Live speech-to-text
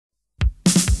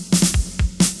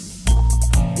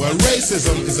Well,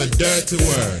 racism is a dirty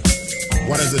word.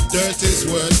 One of the dirtiest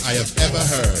words I have ever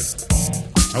heard.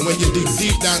 And when you dig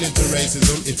deep down into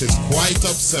racism, it is quite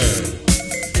absurd.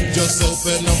 Just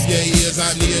open up your ears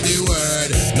and hear the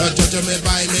word. No judge me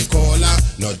by me cola,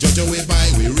 no judge me by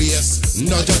me race.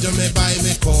 No judge me by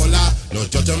me cola, no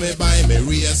judge me by me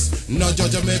race. No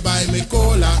judge me by me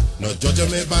cola, no judge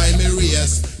me by me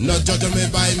race. No judge me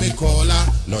by me cola,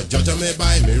 no judge me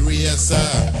by me race.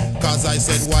 Cause I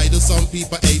said, why do some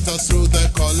people hate us through the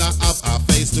color of our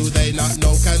face? Do they not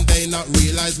know, can they not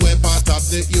realize we're part of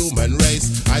the human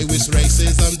race? I wish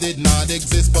racism did not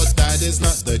exist, but that is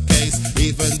not the case.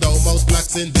 Even though most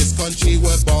blacks in this country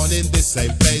were born in the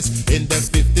same place. In the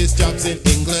 50s, jobs in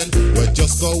England were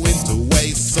just going to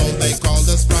waste. So they called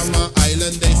us from our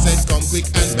island, they said come quick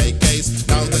and make haste.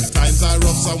 Now the times are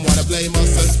rough, some wanna blame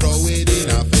us and throw it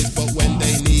in our face. But when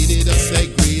they needed us,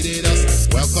 they greeted us,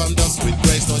 welcomed us with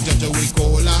grace. No judge we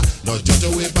cola, no judge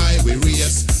we buy we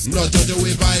race. No judge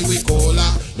we buy we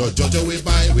cola, no judge we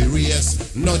buy we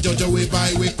race. No judge we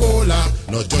buy we cola,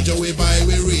 no judge we buy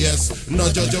we race. No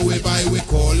judge we buy we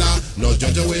cola, no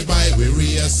judge we buy we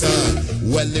race.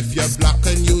 Well, if you're black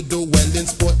and you do well in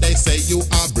sport, they say you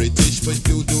are British. But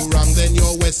you do wrong, then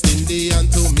you're West Indian.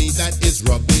 To me that is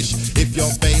rubbish. If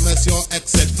you're famous, you're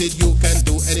accepted, you can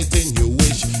do anything you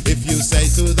wish. If you say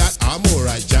to that I'm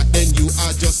alright Jack, then you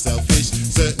are just selfish.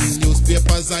 Certain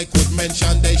newspapers I could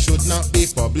mention, they should not be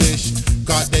published,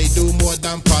 cause they do more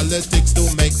than politics to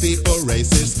make people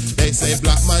racist. They say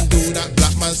black man do that,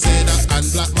 black man say that, and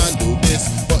black man do this.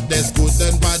 But there's good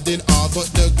and bad in all, but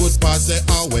the good parts they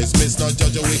always miss. No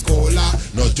judge we cola,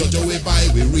 no judge we buy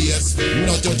we race.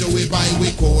 No judge we buy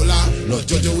we cola, no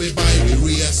judge we buy we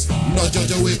race. No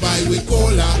judge we buy we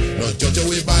cola, no judge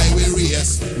we buy we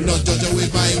race. No judge we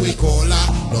buy we cola,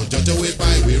 no judge we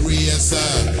buy we race.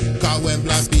 Cause when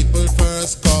black people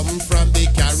first come from the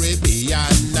Caribbean,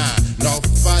 enough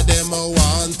of them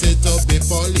wanted to be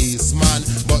policeman,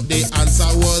 but the answer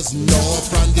was no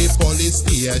from the police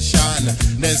station.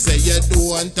 Then say you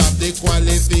don't have the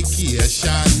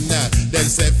qualification. Then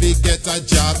say we get a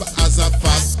job as a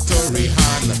factory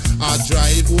hand or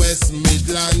drive West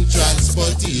Midland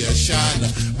transportation.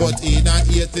 But in a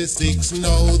 86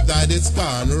 now that it's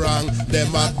gone wrong,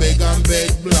 them a beg and beg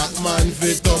black man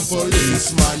fit on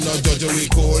policeman. No judge we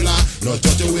cola, no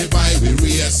judge we buy we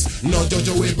race. No judge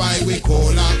we buy we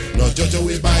cola, no judge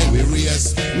we buy we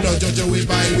race. No judge we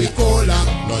buy we cola,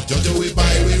 no judge we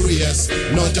buy we race.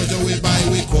 No judge we buy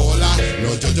we cola,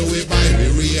 no judge we buy we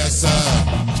race.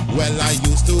 Well, I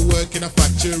used to work in a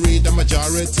factory, the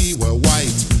majority were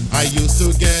white. I used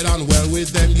to get on well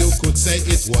with them, you could say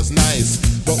it was nice.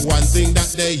 But one thing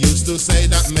that they used to say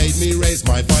that made me raise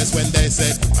my voice when they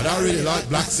said, I don't really like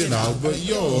blacks, you know, but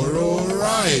you're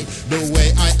alright. The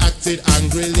way I acted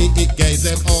angrily, it gave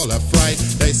them all a fright.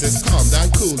 They says, calm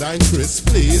down, cool down, Chris,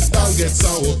 please don't get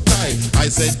so uptight. I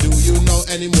said, do you know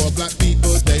any more black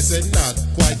people? They said, not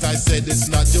quite. I said, it's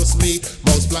not just me,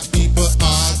 most black people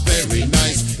are very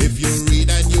nice. If you read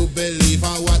and you believe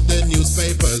what the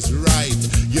newspapers write,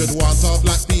 you'd want all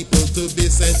black people to be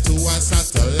sent to a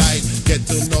satellite. Get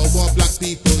to know more black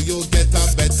people, you'll get a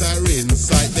better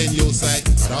insight. Then you'll say,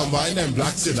 I don't mind them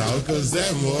blacks, you know, cause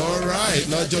them alright.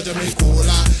 No judge me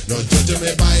cola, no judge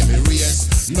me buy me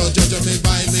race. No judge me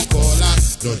buy me cola,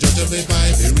 no judge me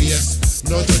buy me race.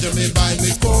 No judge me buy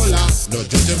me cola, no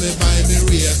judge me buy me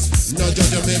race. No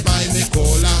judge me buy me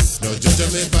cola, no judge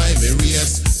me buy me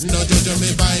race. No judge me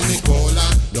buy me cola,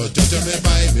 no judge me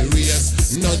buy me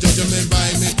race. No judge me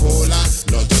buy me cola,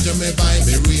 no judge me buy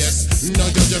me race. No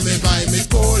judge me buy me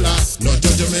cola, no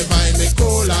judge me buy me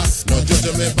cola. No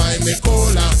judge me buy me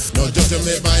cola, no judge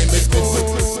me buy me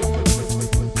cola.